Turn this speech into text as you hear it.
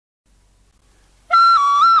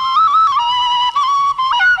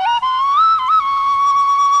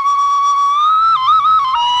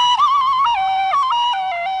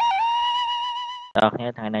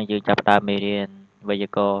ថ្ងៃនេះយើងចាប់ផ្ដើមមេរៀនវេយ្យា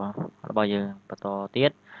ករណ៍របស់យើងបន្តទៀ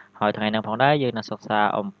តហើយថ្ងៃនេះផងដែរយើងនឹងសិក្សា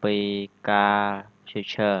អំពីការ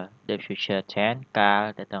future the future tense កាល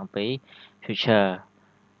ដែលតាំងពី future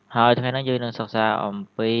ហើយថ្ងៃនេះយើងនឹងសិក្សាអំ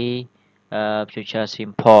ពី future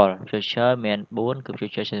simple future មាន4គឺ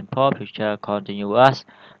future simple future continuous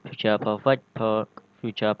future perfect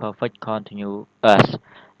future perfect continuous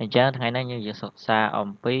អញ្ចឹងថ្ងៃនេះយើងសិក្សាអំ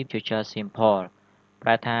ពី future simple ប្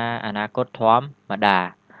រែថាអនាគតធម្មតា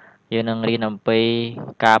យើងនឹងរៀនអំពី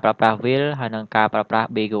ការប្រើប្រាស់ will ហើយនិងការប្រើប្រាស់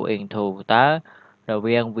be going to តើរ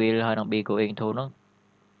វាង will ហើយនិង be going to នោះ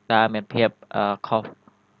តើមានភាពខុស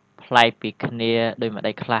ប្លែកពីគ្នាដូចម្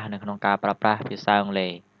តេចខ្លះនៅក្នុងការប្រើប្រាស់ភាសាអង់គ្លេ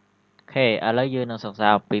សអូខេឥឡូវយើងនឹងសិក្សា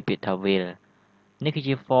អំពីពាក្យថា will នេះគឺ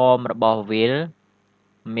ជា form របស់ will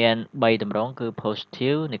មាន3ទម្រង់គឺ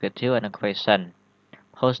positive negative និង question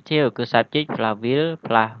positive គឺ subject plus will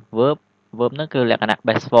plus verb verb ហ្នឹងគឺលក្ខណៈ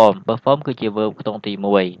base form base form គឺជា verb ខ្ទង់ទី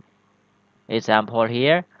1 example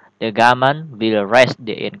here the government will raise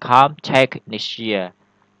the income tax next year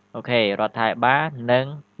អូខេរដ្ឋាភិបាលនឹង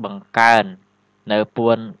បង្កើននៅពួ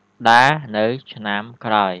នដានៅឆ្នាំ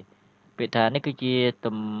ក្រោយពាក្យថានេះគឺជា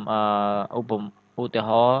ឧទាហ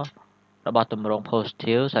រណ៍របស់ទម្រង់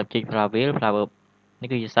positive subject plus will plus verb នេះ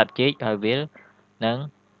គឺជា subject ហើយ will និង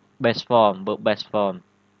base form verb base form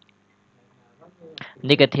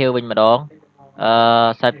negative វិញម្ដង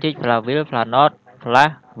subject plus will plus not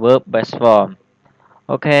plus verb base form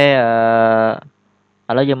អូខេ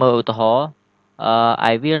ឥឡូវយើងមើលឧទាហរណ៍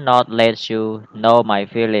I will not let you know my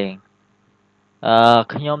feeling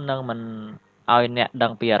ខ្ញុំនឹងមិនឲ្យអ្នកដឹ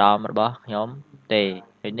ងពីអារម្មណ៍របស់ខ្ញុំទេ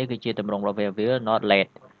ហើយនេះគឺជាទម្រង់របស់ will not let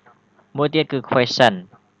មួយទៀតគឺ question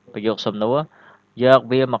ប្រយោគសំណួរយក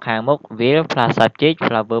will មកខាងមុខ will plus subject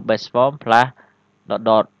plus verb base form plus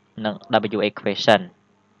dot និង wa question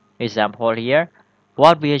example here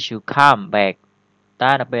what will you come back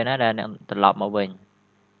តើនៅពេលណាដែលអ្នកត្រឡប់មកវិញ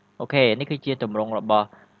អូខេនេះគឺជាទម្រង់របស់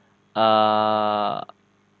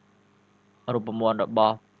រូបមន្តរប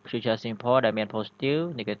ស់ future simple ដែលមាន positive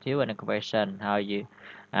negative និង question ហើយយើង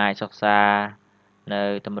អាចសិក្សានៅ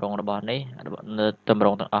ទម្រង់របស់នេះនៅទម្រ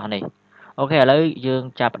ង់ទាំងអស់នេះអូខេឥឡូវយើង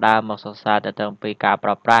ចាប់ផ្ដើមមកសិក្សាទៅពីការប្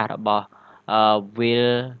រើប្រាស់របស់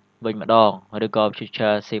will វិញម្ដងឬក៏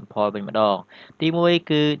future simple វិញម្ដងទី1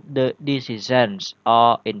គឺ the decisions or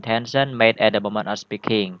intention made at the moment of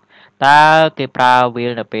speaking តើគេប្រើ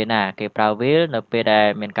will នៅពេលណាគេប្រើ will នៅពេលដែល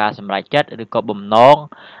មានការសម្រេចចិត្តឬក៏បំណង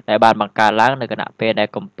ដែលបានបង្កើតឡើងនៅគណៈពេលដែល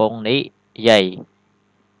កំពុងនិយាយ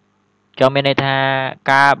ចង់មានន័យថា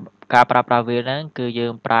ការប្រើប្រាស់ will ហ្នឹងគឺយើ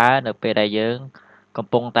ងប្រើនៅពេលដែលយើងកំ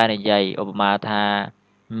ពុងតែនិយាយឧបមាថា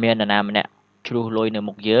មាននរណាម្នាក់ជ្រុះលុយនៅ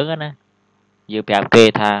មុខយើងណាយើងប្រាប់គេ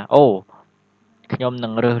ថាអូខ្ញុំនឹ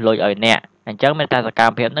ងរើសលុយឲ្យអ្នកអញ្ចឹងមានតែសក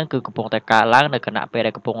ម្មភាពហ្នឹងគឺកំពុងតែកើតឡើងនៅគណៈពេល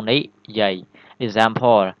ដែលកំពុងនិយាយ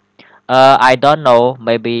example I don't know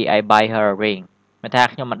maybe I buy her a ring មិនថា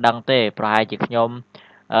ខ្ញុំមិនដឹងទេប្រហែលជាខ្ញុំ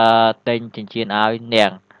ទិញចិញ្ចៀនឲ្យនា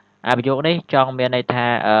ងប្រយោគនេះចង់មានន័យថា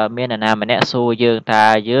មាននរណាម្នាក់សួរយើងថា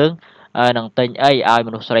យើងនឹងទិញអីឲ្យម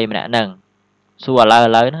នុស្សស្រីម្នាក់ហ្នឹងសួរឥ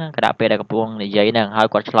ឡូវហ្នឹងគណៈពេលដែលកំពុងនិយាយហ្នឹងហើយ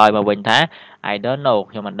គាត់ឆ្លើយមកវិញថា I don't know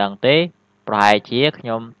ខ្ញុំមិនដឹងទេប្រហែលជាខ្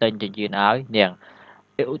ញុំទិញចិញ្ចៀនឲ្យនាង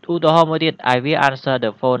ឧទាហរណ៍មួយទៀត I will answer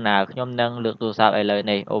the phone now ខ្ញុំនឹងលើកទូរស័ព្ទឥឡូវ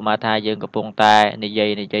នេះឧបមាថាយើងកំពុងតែនិយាយ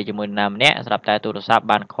ជាមួយនរណាម្នាក់ស្រាប់តែទូរស័ព្ទ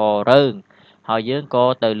បានខរើងហើយយើងក៏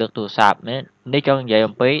ទៅលើកទូរស័ព្ទនេះចង់និយាយ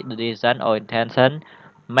អំពី the decision or intention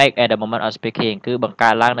make at the moment of speaking គឺបង្កើ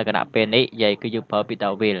តឡើងនៅគណៈពេលនេះនិយាយគឺយើងប្រើពាក្យថា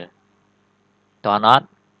will តើអត់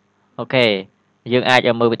អូខេយើងអាច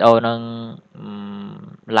មើលវីដេអូនឹង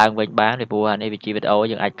ឡើងវិញបានពីព្រោះអានេះវាជាវីដេអូ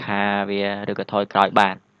យើងអាចខាវាឬក៏ថយក្រោយបា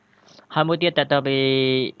នហើយមួយទៀតតទៅពី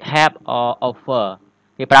help or offer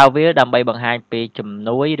គេប្រើ will ដើម្បីបង្ហាញពីជំ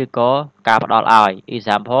នួយឬក៏ការផ្ដល់ឲ្យ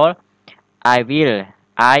example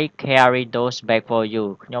I carry those bag for you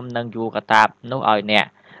ខ្ញុំនឹងយួរកាតាបនោះឲ្យអ្នក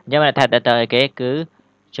អញ្ចឹងថាតើគេគឺ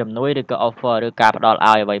ជំនួយឬក៏ offer ឬការផ្ដល់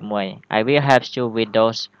ឲ្យអ្វីមួយ I will help you with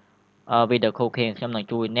those with the cooking ខ្ញុំនឹង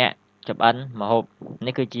ជួយអ្នកចម្អិនម្ហូប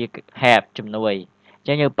នេះគឺជា help ជំនួយអញ្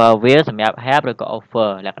ចឹងយើងប្រើ will សម្រាប់ help ឬក៏ offer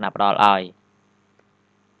លក្ខណៈផ្ដល់ឲ្យ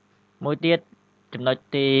មួយទៀតចំណុច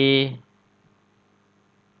ទី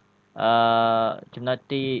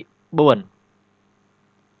4អូ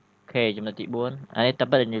ខេចំណុចទី4អានេះតែ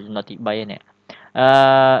ពិតចំណុចទី3នេះ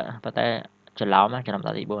ប៉ុន្តែច្រឡំចំ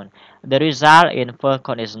ណុចទី4 The result in first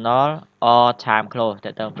conditional or time clause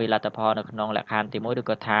តើតើពីលទ្ធផលនៅក្នុងលក្ខខណ្ឌទី1ឬ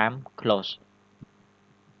ក៏ time clause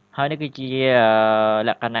ហើយនេះគឺជា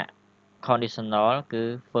លក្ខណៈ conditional គឺ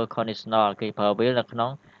first conditional គេប្រើ will នៅក្នុ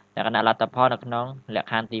ងលក្ខណៈលទ្ធផលនៅក្នុងលក្ខ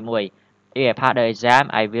ខណ្ឌទី1 If I pass the exam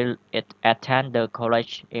I will attend the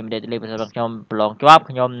college immediately បើខ្ញុំប្រឡងជាប់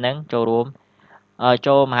ខ្ញុំនឹងចូលរួម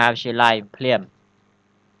ចូលមហាវិទ្យាល័យភ្លាម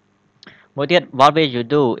មួយទៀត What will you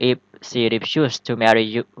do if she refuses to marry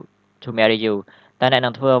you តើអ្នកនឹ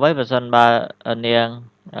ងធ្វើអ្វីបើសិនបើនាង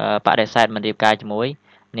បដិសេធមិនរៀបការជាមួយ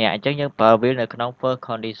អ្នកអញ្ចឹងយើងប្រើ will នៅក្នុង first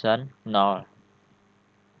conditional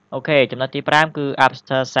អូខេចំណុចទី5គឺ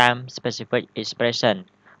after some specific expression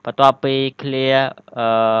បន្ទាប់ពី clear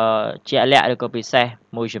ជាក់លាក់ឬក៏ពិសេស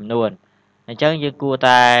មួយចំនួនអញ្ចឹងយើងគួរ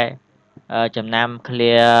តែចំណាំ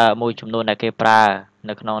clear មួយចំនួនដែលគេប្រើ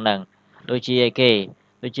នៅក្នុងហ្នឹងដូចជាអីគេ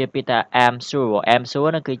ដូចជាពាក្យថា am sure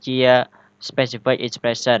ហ្នឹងគឺជា specific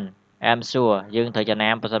expression am sure យើងត្រូវចំ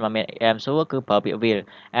ណាំបើសិនមកមាន am sure គឺប្រើពាក្យ will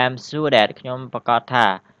am sure that ខ្ញុំប្រកាសថា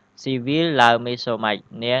she will love me so much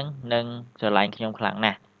នាងនឹងស្រឡាញ់ខ្ញុំខ្លាំង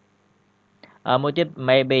ណាស់មួយទៀត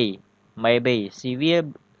maybe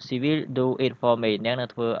she will do it for me នាងនឹង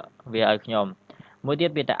ធ្វើវាឲ្យខ្ញុំមួយទៀត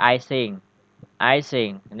ពាក្យថា I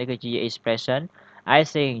think នេះគឺជា expression I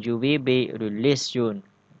think you will be released soon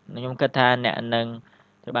ខ្ញុំគិតថាអ្នកនឹង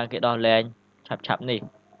ត្រូវបានគេដោះលែងឆាប់ៗនេះ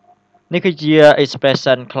នេះគឺជា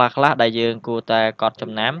expression ខ្លះៗដែលយើងគួរតែកត់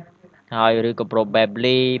ចំណាំហើយឬក៏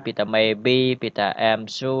probably ពាក្យថា maybe ពាក្យថា am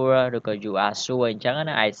sure ឬក៏ you are sure អញ្ចឹង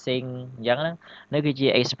ណា I think អញ្ចឹងណានេះគឺជា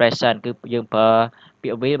expression គឺយើងប្រើពា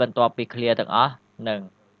ក្យ will បន្ទាប់ពី clear ទាំងអស់នឹង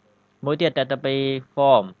មួយទៀតតែទៅពី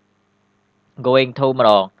form going to ម្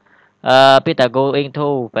ដងពាក្យថា going to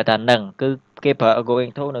បែរថានឹងគឺគេប្រើ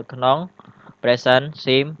going to នៅក្នុង present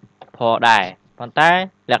simple ដែរប៉ុន្តែ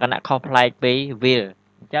លក្ខណៈខុសប្លែកពី will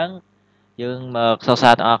អញ្ចឹងយើងមកសិក្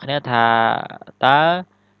សាទាំងអស់គ្នាថាតើ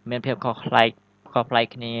មានភាពខុសប្លែក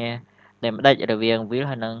គ្នាតែម្ដេចរវាង will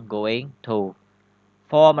ហើយនិង going to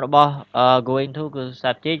form របស់ going to គឺ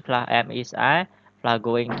subject plus am is are plus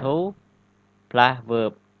going to plus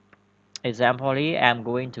verb example នេះ I'm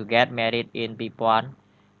going to get married in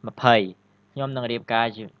 2020ខ្ញុំនឹងរៀបការ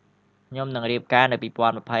នៅ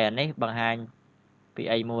2020អានេះបង្ហាញពី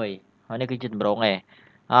អីមួយហើយនេះគឺជាទម្រង់ឯង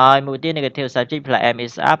ហើយមួយទៀត negative subject plus am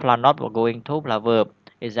is are plus not going to plus verb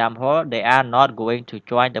example they are not going to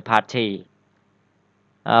join the party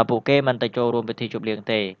ពួកគេមិនទៅចូលរួមពិធីជប់លៀង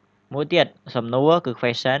ទេមួយទៀតសំណួរគឺ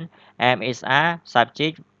question am is are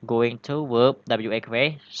subject going to verb wa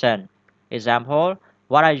question example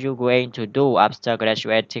What are you going to do after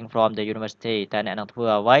graduating from the university តើអ្នកនឹងធ្វើ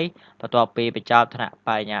អ្វីបន្ទាប់ពីបញ្ចប់ថ្នាក់ប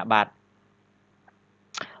រិញ្ញាបត្រ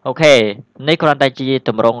អូខេនេះគ្រាន់តែជាទ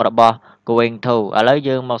ម្រង់របស់ going to ឥឡូវ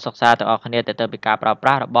យើងមកសិក្សាទាំងអស់គ្នាទៅពីការប្រើប្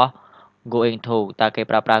រាស់របស់ going to តើគេ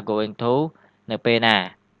ប្រើប្រាស់ going to នៅពេលណា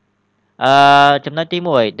ចំណុចទី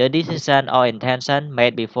1 the decision or intention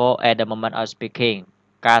made before at the moment of speaking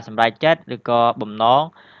ការសម្រេចចិត្តឬក៏បំណង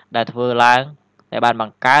ដែលធ្វើឡើងដែលបានប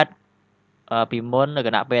ង្កើតពីមុននៅគ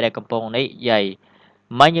ណៈពេលដែលកំពុងនិយាយ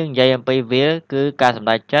មិញយើងនិយាយអំពី will គឺការសម្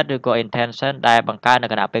រេចចិត្តឬក៏ intention ដែលបង្កើតនៅ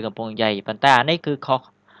គណៈពេលកំពុងនិយាយប៉ុន្តែអានេះគឺខុស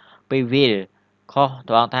ពី will ខុស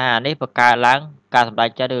ត្រង់ថាអានេះបង្កើតឡើងការសម្រេច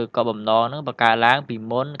ចិត្តឬក៏បំណងនឹងបង្កើតឡើងពី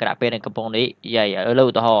មុនគណៈពេលដែលកំពុងនិយាយលើឧ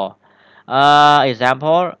ទាហរណ៍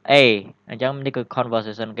example A អញ្ចឹងនេះគឺ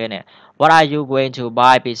conversation គេនេះ What are you going to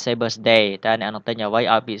buy ពិសី birthday តើអ្នកនឹងទិញអ្វី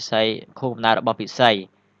ឲ្យពិសីខួបកំណើតរបស់ពិសី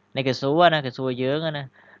នេះគេសួរណាគេសួរយើងណា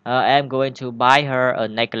I'm going to buy her a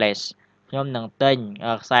necklace ខ្ញុំនឹងទិញ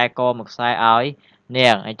ខ្សែកមួយខ្សែឲ្យនា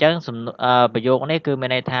ងអញ្ចឹងប្រយោគនេះគឺមាន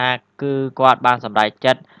ន័យថាគឺគាត់បានសម្រេច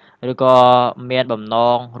ចិត្តឬក៏មានបំណ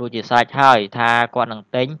ងរួចជាស្រេចហើយថាគាត់នឹង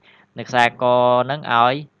ទិញនៅខ្សែកហ្នឹង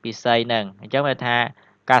ឲ្យពិសីហ្នឹងអញ្ចឹងមានន័យថា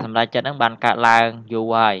ការសម្រេចចិត្តហ្នឹងបានកើតឡើងយូរ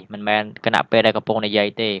ហើយមិនមែនគណៈពេលដែលកំពុងនិយាយ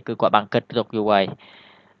ទេគឺគាត់បានគិតទុកយូរហើយ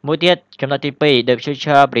មួយទៀតចំណុចទី2 the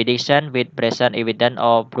future prediction with present evidence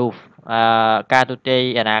or proof ការទូទាយ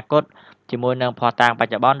អនាគតជាមួយនឹងភស្តុតាងប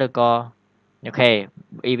ច្ចុប្បន្នឬក៏អូខេ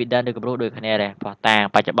evidence ឬក៏ proof ដូចគ្នាដែរភស្តុតាង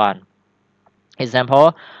បច្ចុប្បន្ន example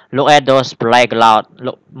look at those black cloud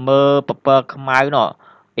លោកមើលពពកខ្មៅនោះ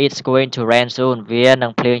it's going to rain soon វានឹ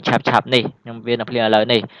ងភ្លៀងឆាប់នេះវានឹងភ្លៀងឥឡូវ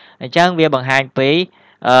នេះអញ្ចឹងវាបង្ហាញពី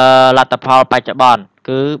លទ្ធផលបច្ចុប្បន្ន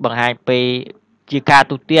គឺបង្ហាញពីជាការ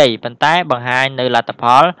ទូទាយប៉ុន្តែបង្ហាញនៅលទ្ធផ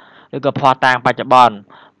លឬក៏ភស្តុតាងបច្ចុប្បន្ន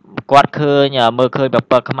គាត់ឃើញមើលឃើញព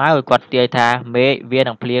ពកខ្មៅគាត់ទាយថាមេឃវា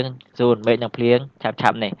នឹងភ្លៀងមេឃនឹងភ្លៀងឆា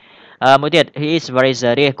ប់នេះមួយទៀត he is very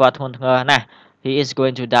serious គាត់ធ្ងន់ធ្ងរណាស់ he is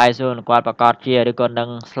going to die soon គាត់ប្រកាសជាឬក៏នឹង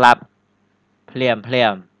ស្លាប់ភ្លា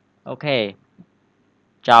មអូខេ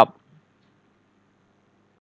ចប់